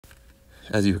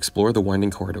As you explore the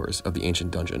winding corridors of the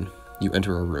ancient dungeon, you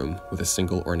enter a room with a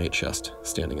single ornate chest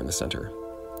standing in the center.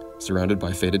 Surrounded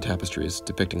by faded tapestries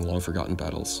depicting long-forgotten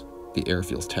battles, the air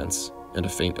feels tense, and a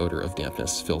faint odor of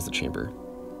dampness fills the chamber.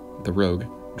 The rogue,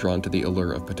 drawn to the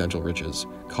allure of potential riches,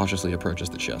 cautiously approaches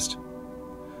the chest.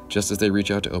 Just as they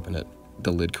reach out to open it,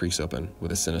 the lid creaks open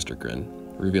with a sinister grin,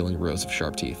 revealing rows of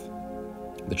sharp teeth.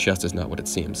 The chest is not what it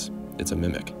seems. It's a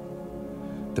mimic.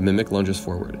 The mimic lunges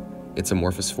forward, its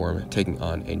amorphous form taking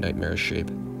on a nightmarish shape.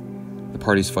 The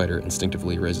party's fighter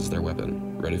instinctively raises their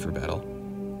weapon, ready for battle.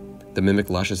 The mimic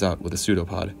lashes out with a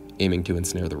pseudopod, aiming to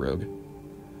ensnare the rogue.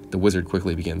 The wizard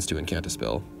quickly begins to incant a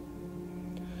spell.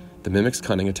 The mimic's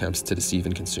cunning attempts to deceive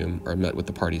and consume are met with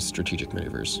the party's strategic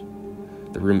maneuvers.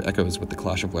 The room echoes with the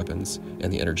clash of weapons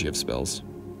and the energy of spells,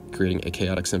 creating a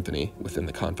chaotic symphony within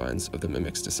the confines of the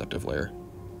mimic's deceptive lair.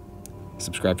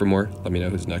 Subscribe for more, let me know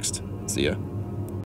who's next. See ya.